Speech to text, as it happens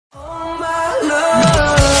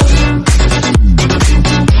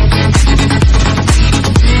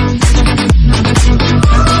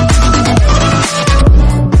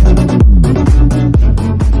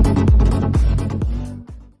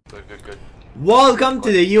Welcome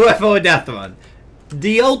to the UFO Death Run.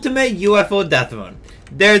 The ultimate UFO Death Run.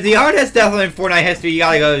 They're the hardest Death Run in Fortnite history. You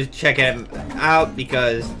gotta go check it out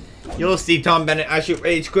because you'll see Tom Bennett actually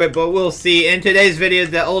rage quit, but we'll see. In today's video,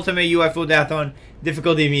 the ultimate UFO Death Run.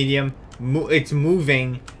 Difficulty medium. It's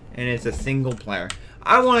moving, and it's a single player.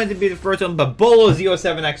 I wanted to be the first one, but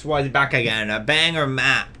Bolo07XY is back again. A banger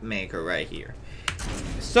map maker right here.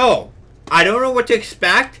 So, I don't know what to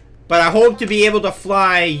expect, but I hope to be able to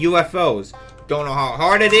fly UFOs. Don't know how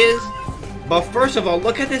hard it is, but first of all,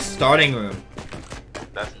 look at this starting room.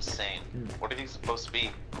 That's insane. What are these supposed to be?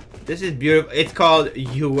 This is beautiful. It's called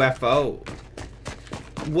UFO.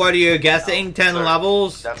 What are you guessing? No, 10 sir,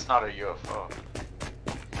 levels? That's not a UFO.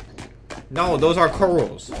 No, those are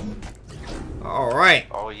corals. Alright.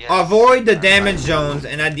 Oh, yes. Avoid the damage zones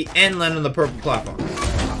and at the end land on the purple platform.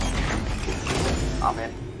 I'm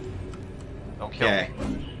in. Don't kill me.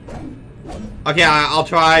 Okay, I'll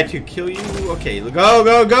try to kill you. Okay, go,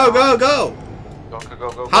 go, go, go, go! Go.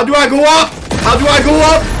 How do I go up? How do I go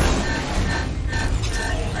up?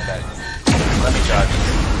 Let me judge.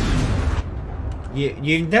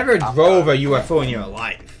 You never drove a UFO in your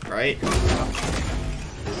life, right?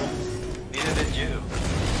 Neither did you.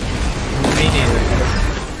 Me neither.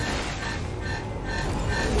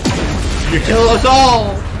 You kill us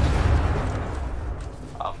all!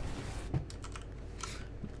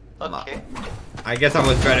 Okay. I guess I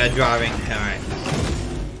was better at driving. Alright.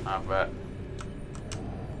 I bet.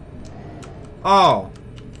 Oh!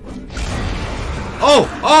 Oh!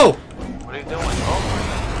 What are you doing? Oh.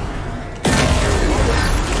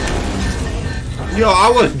 Yo,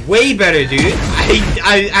 I was way better, dude.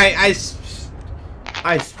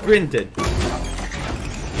 I sprinted.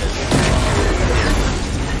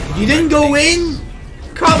 You didn't go in?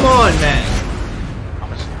 Come on, man. How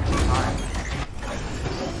much time?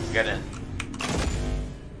 Get in.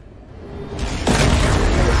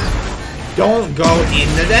 Don't go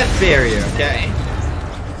into that barrier, okay?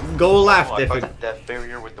 Go left if it... that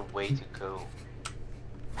barrier with the way to go.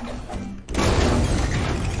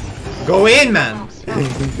 Go in, man!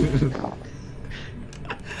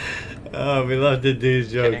 Oh, we love to do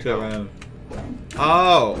jokes around.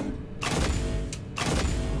 Oh!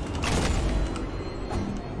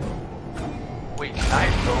 Wait, can I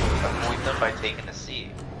go avoid them by taking a C?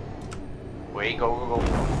 Wait, go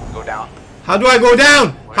down. How do I go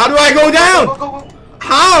down? How do I go down? Go.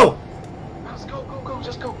 How? Just go,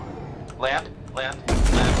 just go. Land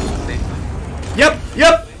safely. Yep.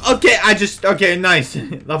 Okay, nice.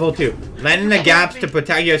 Level 2. Land in the gaps to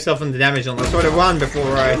protect yourself from the damage zone. Let's sort of run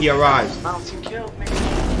before he arrives. Mouse, you killed me.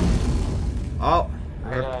 Oh. I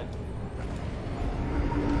died.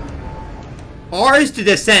 R is to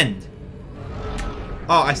descend.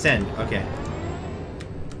 Oh, ascend. Okay.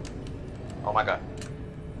 Oh my god.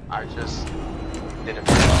 I just did it.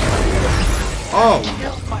 Oh. I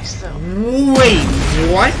killed myself. Wait,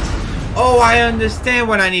 what? Oh, I understand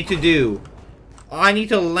what I need to do. I need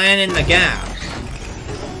to land in the gaps.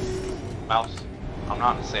 Mouse, I'm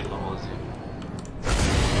not in the same level as you.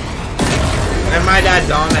 Am I that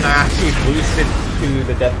dumb and I actually boosted to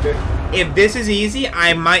the death grip? If this is easy,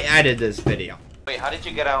 I might edit this video. Wait, how did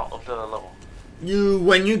you get out of the level?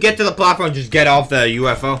 When you get to the platform, just get off the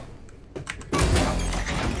UFO.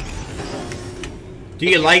 Do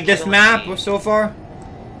you like this map so far?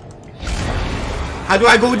 How do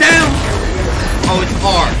I go down? Oh, it's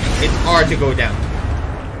R. It's R to go down.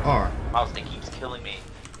 R. Mouse, it keeps killing me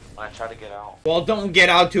when I try to get out. Well, don't get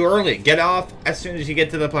out too early. Get off as soon as you get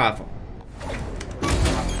to the platform.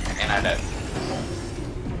 And I died.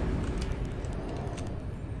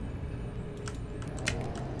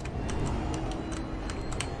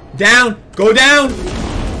 Down! Go down!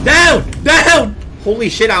 Down! Holy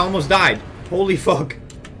shit, I almost died. Holy fuck.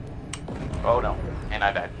 Oh no. And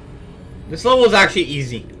I died. This level is actually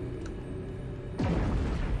easy.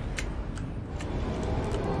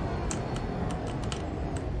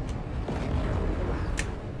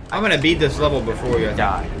 I'm gonna beat this level before you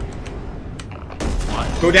die.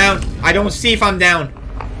 Go down. I don't see if I'm down.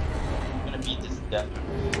 I'm gonna beat this death.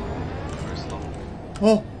 First level.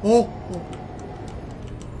 Oh.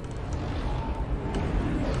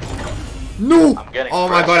 No! Oh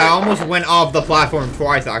my god, I almost went off the platform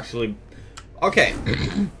twice, actually. Okay.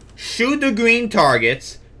 Shoot the green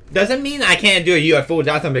targets. Doesn't mean I can't do a UFO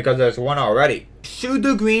death run because there's one already. Shoot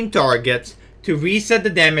the green targets to reset the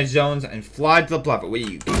damage zones and fly to the platform. Wait,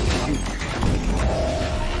 you can shoot.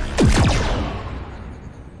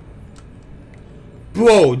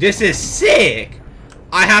 Bro, this is sick!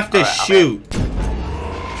 I have to shoot.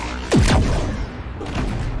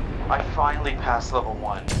 I finally passed level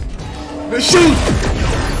 1. Shoot!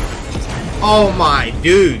 Oh my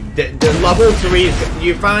dude, the level 3 is,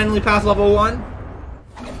 you finally passed level 1?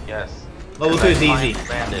 Yes. Level 2 is easy.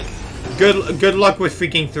 Landed. Good luck with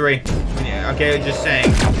freaking 3. Yeah, okay, just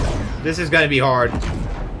saying. This is gonna be hard.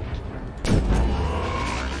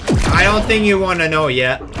 I don't think you want to know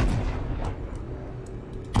yet.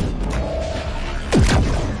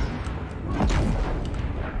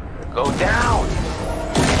 Go down!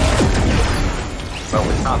 Bro,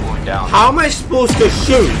 it's not going down. How am I supposed to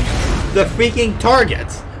shoot the freaking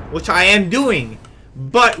targets? Which I am doing.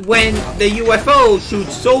 But when the UFO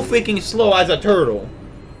shoots so freaking slow as a turtle.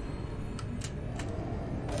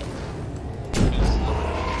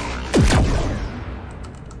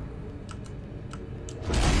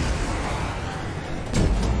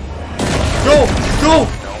 Go! Go!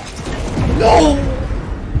 No!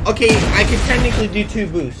 Okay, I can technically do 2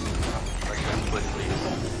 boosts.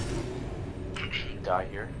 Die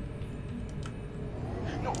here.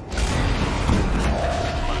 No.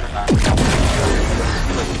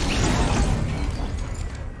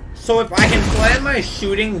 So if I can plan my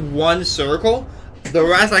shooting 1 circle, the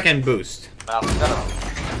rest I can boost.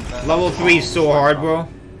 Level 3 is so hard, bro.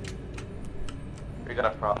 We got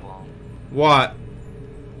a problem. What?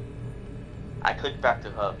 I clicked back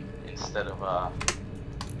to hub instead of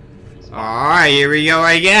Alright, here we go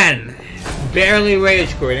again. Barely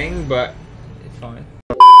rage quitting, but it's fine.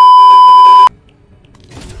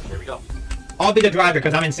 Here we go. I'll be the driver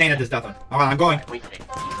because I'm insane at this stuff. Alright, I'm going. Wait for me.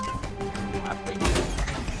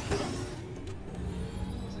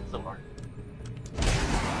 It's so hard.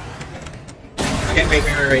 Okay,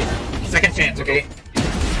 wait. Second chance, okay?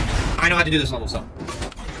 I know how to do this level, so.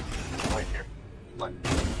 Right here. Like.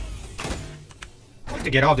 I have to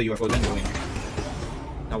get off the UFO then going.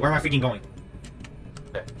 Now where am I freaking going?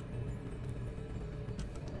 There.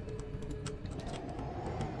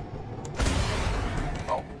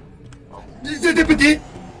 Oh. Oh.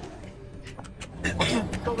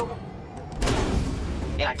 Go, go, go.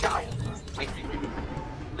 Yeah, I died. Wait.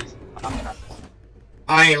 Please. I'm not gonna.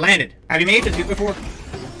 I landed. Have you made it to 2 before?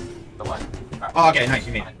 The what? Right. Oh, okay, nice,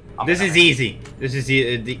 you made it. This is easy. This is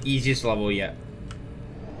the easiest level yet.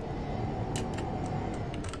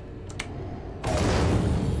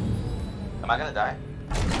 Am I gonna die?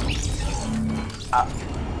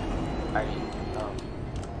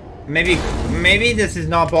 Maybe this is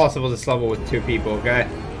not possible this level with 2 people, okay?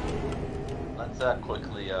 Let's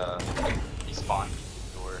quickly respawn.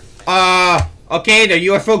 Or okay, the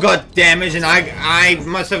UFO got damaged and I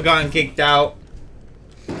must have gotten kicked out.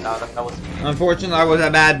 no, that was me. Unfortunately, I was a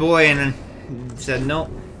bad boy and then said no.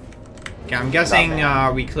 Okay, I'm guessing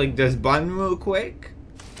we click this button real quick.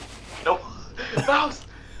 Nope. Mouse.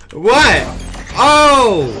 What?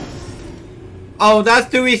 Oh! Oh, that's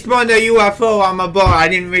to respawn the UFO on my boat. I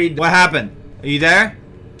didn't read. What happened? Are you there?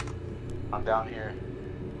 I'm down here.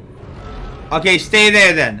 Okay, stay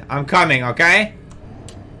there then. I'm coming, okay?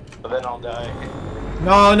 But then I'll die.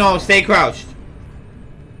 No, stay crouched.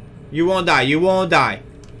 You won't die. You won't die.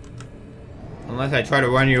 Unless I try to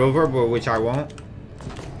run you over, but which I won't.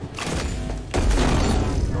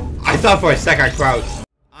 I thought for a sec I crouched.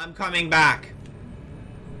 I'm coming back.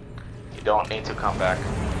 You don't need to come back.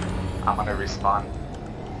 I'm gonna respawn.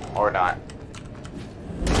 Or not.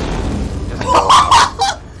 Just go.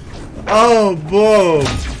 Oh, boom.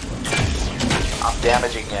 I'm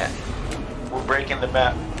damaging it. We're breaking the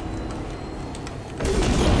map.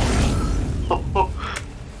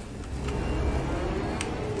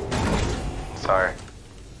 Sorry.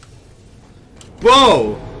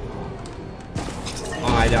 Whoa!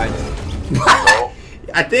 Oh, I died.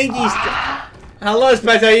 I think he's... Hello,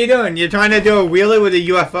 Spence, how you doing? You're trying to do a wheelie with a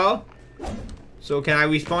UFO? So can I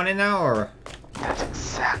respawn it now, or...? That's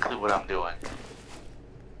exactly what I'm doing.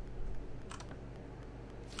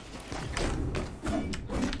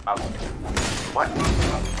 What?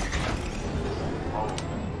 Oh.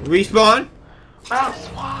 Respawn? Mouse,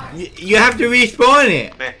 why? You have to respawn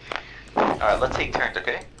it! Alright, let's take turns,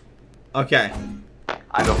 okay? Okay.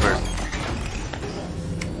 I go first.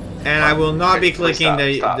 And I will not be Please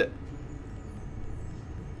clicking stop. the...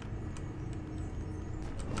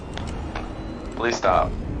 Please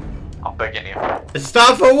stop. I'm begging you.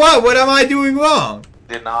 Stop for what? What am I doing wrong?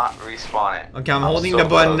 Did not respawn it. Okay, I'm holding so the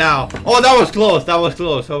button close. now. Oh, that was close. That was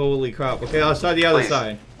close. Holy crap. Okay, I'll start the other Please.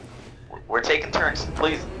 side. We're taking turns,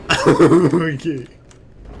 please. Okay.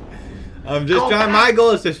 I'm just Go trying. back. My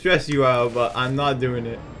goal is to stress you out, but I'm not doing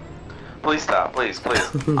it. Please stop, please.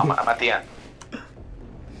 I'm at the end.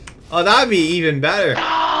 Oh, that'd be even better.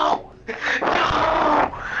 No!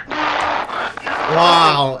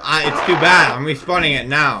 Wow, it's too bad. I'm respawning it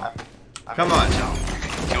now. Come on.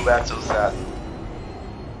 Too bad, so sad.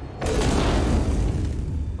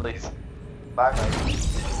 Please. Bye, bye.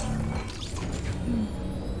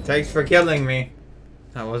 Thanks for killing me.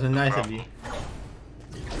 That wasn't nice of you.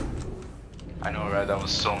 I know, right? That was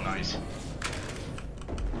so nice.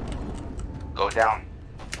 Go down.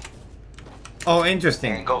 Oh,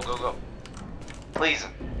 interesting. And go, go, go. Please.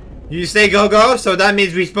 You say go, go, so that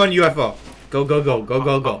means respawn UFO. Go, go, go, go,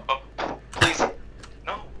 go, go. Please.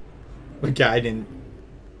 No. Okay, I didn't.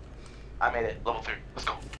 I made it. Level 3. Let's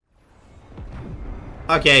go.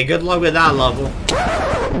 Okay, good luck with that level.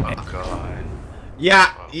 Oh, God.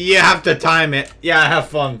 Yeah, you have to time it. Yeah, have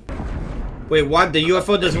fun. Wait, what? The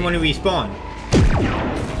UFO doesn't want to respawn.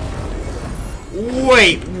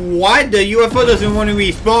 Wait, what? The UFO doesn't want to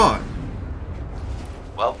respawn.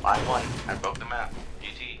 Well, I won. I broke the map.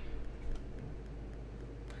 GG.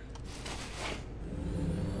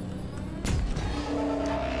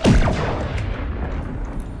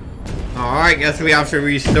 Alright, guess we have to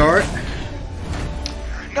restart.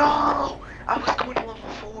 No! I was going to level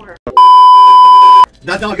 4.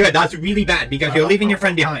 That's not good. That's really bad because you're leaving your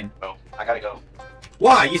friend behind. Oh, I gotta go.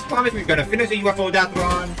 Why? You promised we were gonna finish the UFO death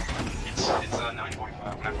run. It's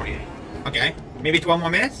 9:45, 9:48. Okay, maybe 12 more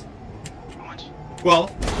minutes? How much?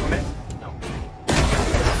 12 more minutes? No.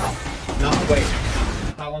 No, wait.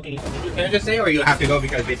 How long can you just say, or you have to go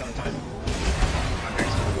because based on the time? Okay,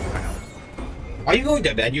 so I know. Are you going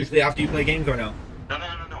to bed usually after you play games or no? No.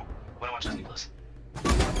 When I watch Disney Plus.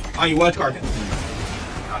 Oh, you watch cartoons?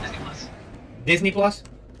 No, Disney Plus. Disney Plus?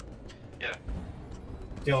 Yeah.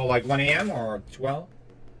 Till like 1 AM or 12?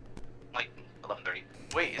 Like 11:30.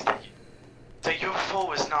 Wait, is the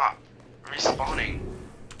UFO is not respawning?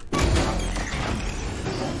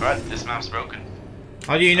 Alright, this map's broken.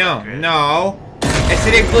 How do you know? Okay. No.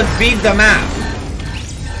 Acidic Blitz beat the map.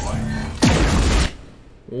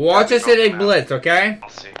 Watch Acidic Blitz, okay? I'll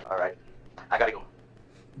see. Alright. I gotta go.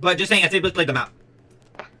 But just saying, Acidic Blitz played the map.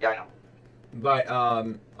 Yeah, I know. But,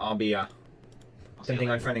 I'll be, something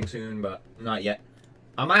unfriending soon, but not yet.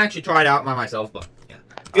 I might actually try it out by myself, but, yeah.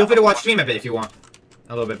 Feel free to watch stream a bit if you want.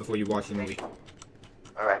 A little bit before you watch the movie.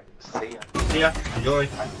 Alright, see ya. See ya. Enjoy.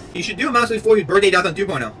 You should do a Mouse for your birthday death on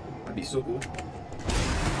 2.0. That'd be so cool.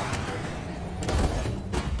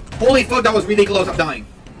 Holy fuck, that was really close. I'm dying.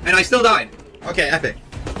 And I still died. Okay, epic.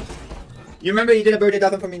 You remember you did a birthday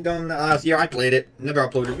death for me done last year? I played it. Never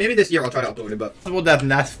uploaded. Maybe this year I'll try to upload it, but... Well,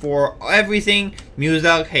 that's for everything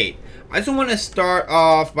music hate. I just want to start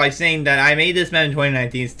off by saying that I made this map in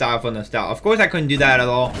 2019 style for nostalgia. Of course, I couldn't do that at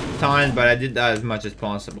all times, but I did that as much as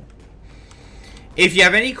possible. If you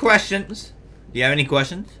have any questions... Do you have any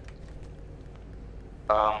questions?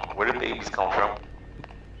 Where do babies come from?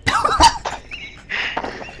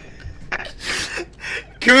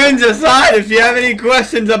 Cringe aside, if you have any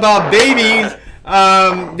questions about babies,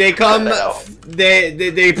 they come,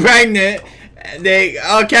 they pregnant,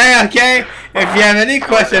 okay. If you have any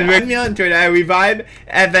questions, reach me on Twitter at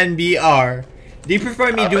ReviveFNBR. Do you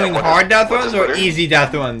prefer me doing hard death runs or easy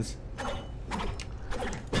death runs?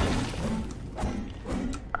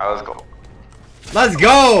 Let's go. Let's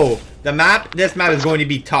go! This map is going to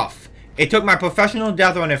be tough. It took my professional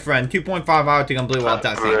death runner friend 2.5 hours to complete while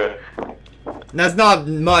testing. That's not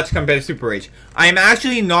much compared to Super H. I am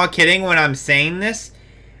actually not kidding when I'm saying this.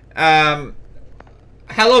 Hello,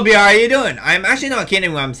 BR, how you doing? I'm actually not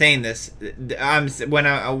kidding when I'm saying this. When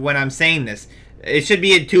I'm saying this. It should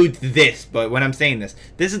be to this, but when I'm saying this.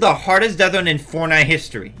 This is the hardest death run in Fortnite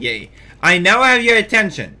history. Yay. I now have your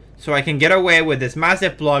attention, so I can get away with this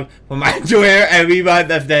massive plug for my Twitter at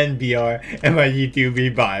ReviveFNBR and my YouTube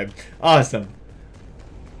Revive. Awesome.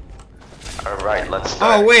 Alright, let's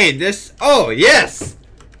start. Oh, wait, this... Oh, yes!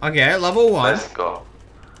 Okay, level 1. Let's go.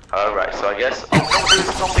 Alright, so I guess... Oh, no,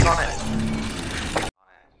 there's something on it.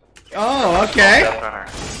 Oh, okay.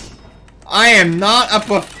 I am not a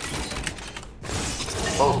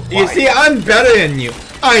You see, I'm better than you.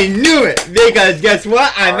 I knew it! Because guess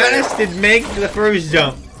what? I managed to make the first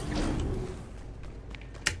jump.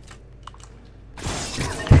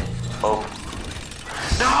 Oh.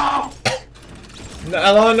 No!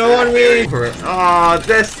 No one really. Oh,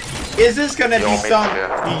 is this gonna be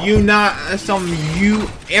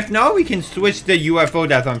If not, we can switch the UFO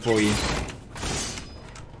death on for you.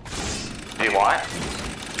 Do you want?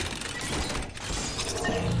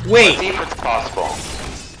 Wait. Let's see if it's possible.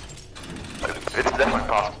 It's definitely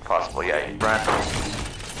possible. Yeah, you ran.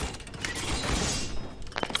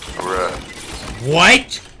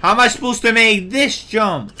 What? How am I supposed to make this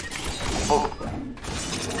jump? Oh.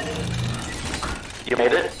 You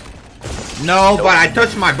made it? No, but I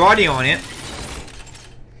touched my body on it.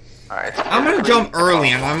 Alright. I'm gonna jump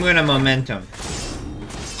early and I'm gonna momentum.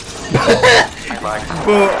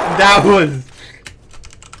 But that was...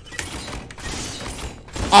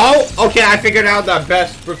 Oh, okay, I figured out the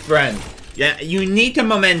best for friend. Yeah, you need to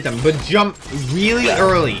momentum, but jump really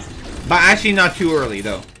early. But actually not too early,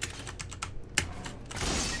 though.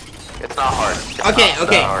 It's not hard. It's okay, not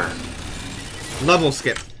okay. Hard. Level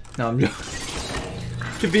skip. No, I'm joking.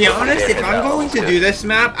 To be honest, if I'm going to do this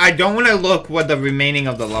map, I don't want to look what the remaining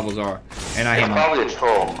of the levels are. And I hate It's probably a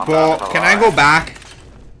troll. Well, can I go back?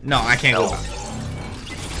 No, I can't go back.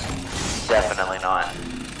 Definitely not.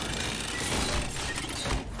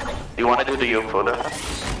 You want to do the UFO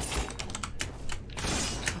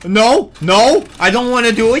though? No, no, I don't want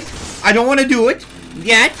to do it. I don't want to do it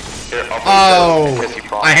yet. Here, Oh,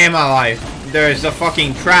 I hate my life. There's a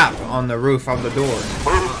fucking trap on the roof of the door.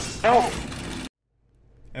 No.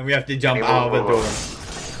 And we have to jump out of the door.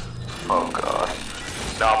 Oh god.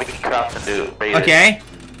 No, we can craft and do it. Okay.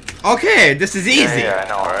 Okay, this is easy. Yeah, I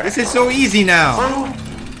know, right? This is so easy now.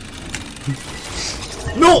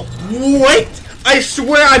 No, wait! I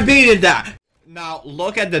swear I baited that. Now,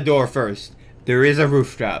 look at the door first. There is a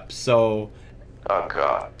roof trap, so... Oh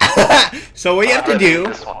god. So what you have to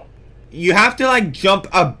do... You have to, like, jump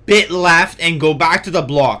a bit left and go back to the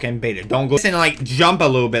block and bait it. Don't go... And, like, jump a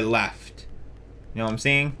little bit left. You know what I'm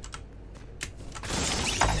saying?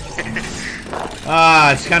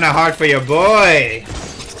 Ah, it's kind of hard for your boy.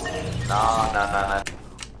 No.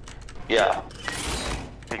 Yeah.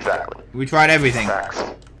 Exactly. We tried everything. Facts.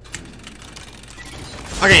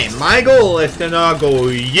 Okay, my goal is to not go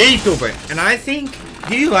yeet over it. And I think...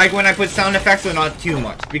 Do you like when I put sound effects or not too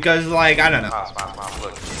much? Because, like, I don't know.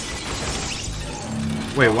 Look.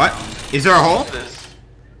 Wait, what? Is there a hole?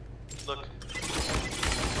 Look.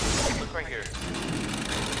 Look right here.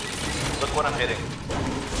 Look what I'm hitting.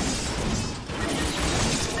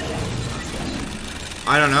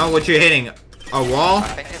 I don't know. What you're hitting? A wall? I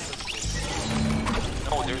think it's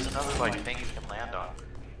no, there's another like thing you can land on.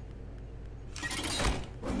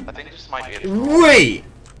 I think this might be it. Wait!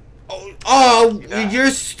 Oh,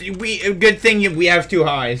 good thing we have two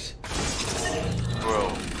highs. Bro.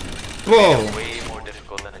 Whoa. It's way more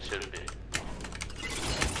difficult than it should be.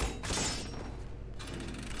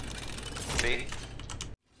 See?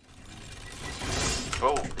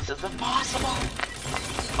 Bro, this is impossible!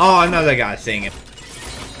 Oh, another guy saying it.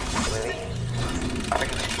 Really? I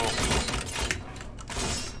think it's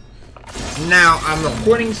cool. Now, I'm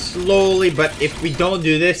recording slowly, but if we don't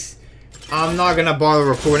do this, I'm not gonna bother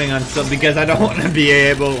recording until, because I don't want to be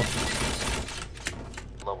able...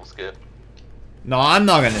 Level skip. No, I'm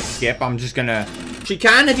not gonna skip, I'm just gonna... She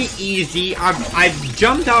kinda be easy. I've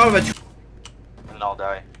jumped out of a... And I'll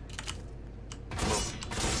die. Go.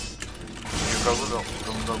 No.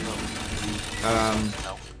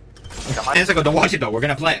 Come on. 10 seconds, don't watch it though, we're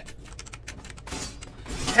gonna play it.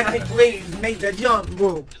 Can I please make the jump,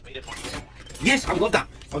 bro? Just made it for you. Yes, I would love that.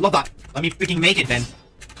 I would love that. Let me freaking make it then.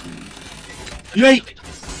 Yay!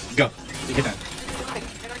 Go. You get that.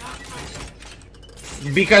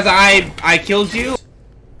 Because I killed you?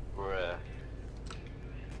 Bruh.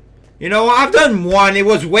 You know, I've done one. It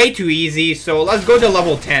was way too easy, so let's go to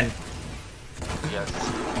level 10. Yes.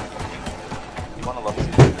 You want to level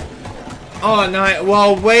skip? Oh, no.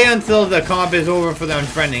 Well, wait until the comp is over for the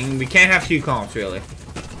unfriending. We can't have two comps, really. I'm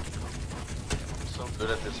so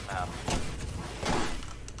good at this map.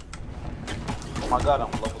 Oh my god,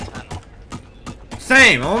 I'm level 10.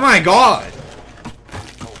 Same. Oh my god.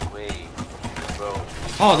 No way. Bro.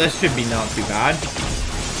 Oh, this should be not too bad.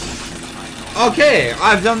 Okay,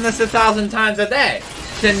 I've done this 1,000 times a day.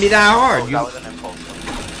 Shouldn't be that hard. Oh, that was an impulse.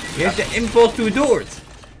 You have to impulse through doors.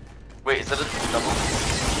 Wait, is that a double?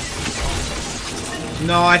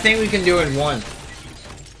 No, I think we can do it in one.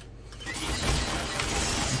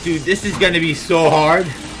 Dude, this is gonna be so hard.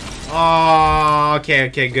 Oh, okay,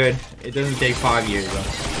 good. It doesn't take 5 years though. At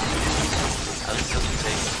least it doesn't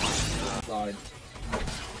take much.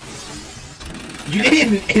 You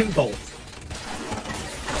didn't even impulse.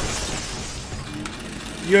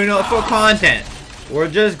 You're not for content. We're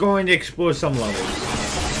just going to explore some levels.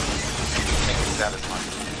 That is fine.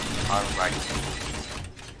 Alright.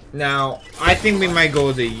 Now, I think we might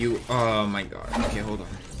go to you. Oh my god. Okay, hold on.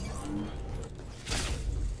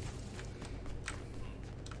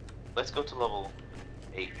 Let's go to level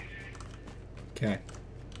 8. Okay.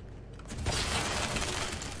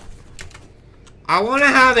 I want to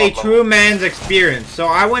have a true man's experience, so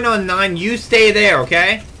I went on 9. You stay there,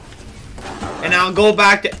 okay? And I'll go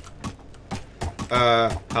back to...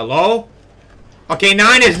 hello? Okay,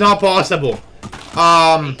 9 is not possible.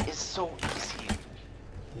 It's so easy.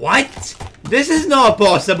 What? This is not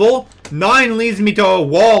possible. 9 leads me to a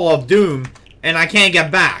wall of doom, and I can't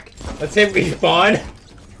get back. Let's hit respawn.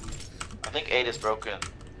 I think 8 is broken.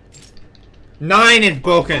 9 is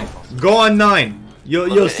broken. Go on 9.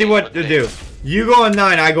 You'll see what to do. You go on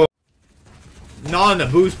 9, I go. Not on the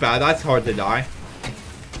boost pad, that's hard to die.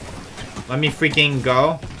 Let me freaking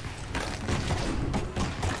go.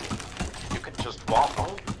 You can just walk.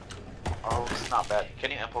 Oh, it's not bad.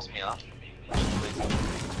 Can you impulse me up?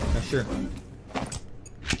 Yeah, sure.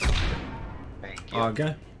 Thank you.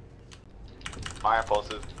 Okay. My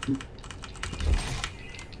impulsive.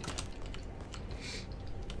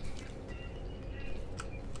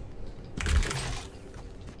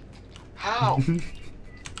 How?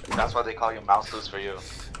 That's why they call you mouse loose for you.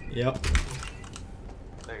 Yep.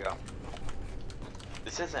 There you go.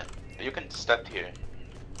 This isn't. You can step here.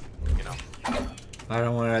 You know. I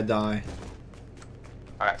don't want to die.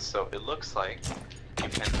 Alright, so it looks like you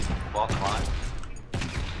can wall climb.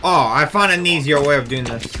 Oh, I found an easier way of doing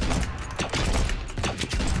this.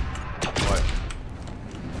 What?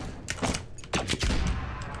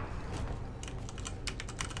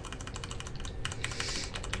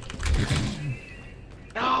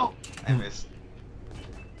 No! I missed.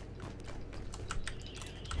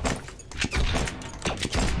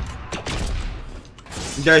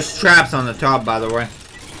 There's traps on the top, by the way.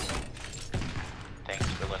 Thanks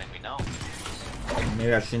for letting me know.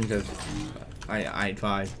 Maybe I shouldn't have. I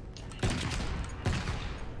tried.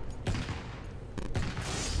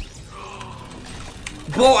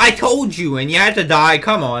 Bro, I told you, and you had to die.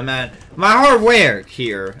 Come on, man. My hard work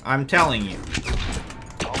here. I'm telling you.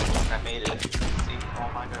 Oh, I made it. See? Oh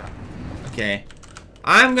my god. Okay.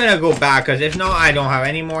 I'm gonna go back, because if not, I don't have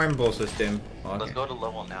any more impulse system. Okay. Let's go to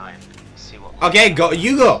level 9. See what. Okay, go.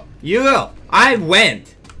 You go. You go. I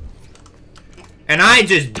went. And I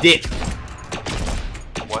just dipped.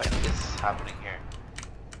 What is happening here?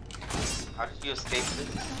 How did you escape this?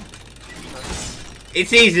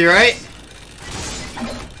 It's easy, right?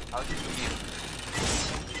 How did you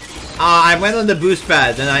leave? I went on the boost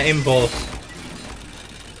pad, then I impulse.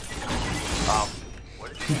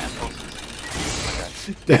 What did you impulse?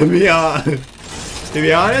 To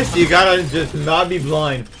be honest, you gotta just not be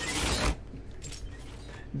blind.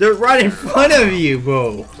 They're right in front of you,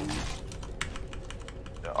 bro.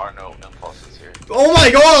 There are no impulses here. Oh my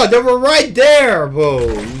god, they were right there, bro.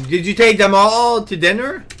 Did you take them all to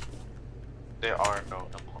dinner? There are no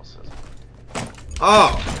impulses.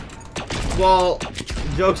 Oh. Well,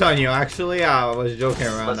 joke's on you. Actually, I was joking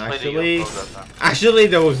around. Let's play the Actually,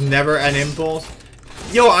 there was never an impulse.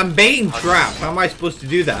 Yo, I'm baiting traps. How am I supposed to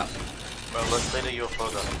do that? Well, let's play the UFO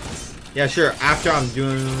though. Yeah, sure. After I'm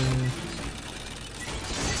doing...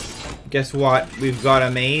 Guess what? We've got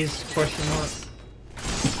a maze? Question mark.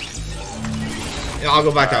 Yeah, I'll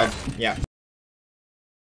go back out. Yeah.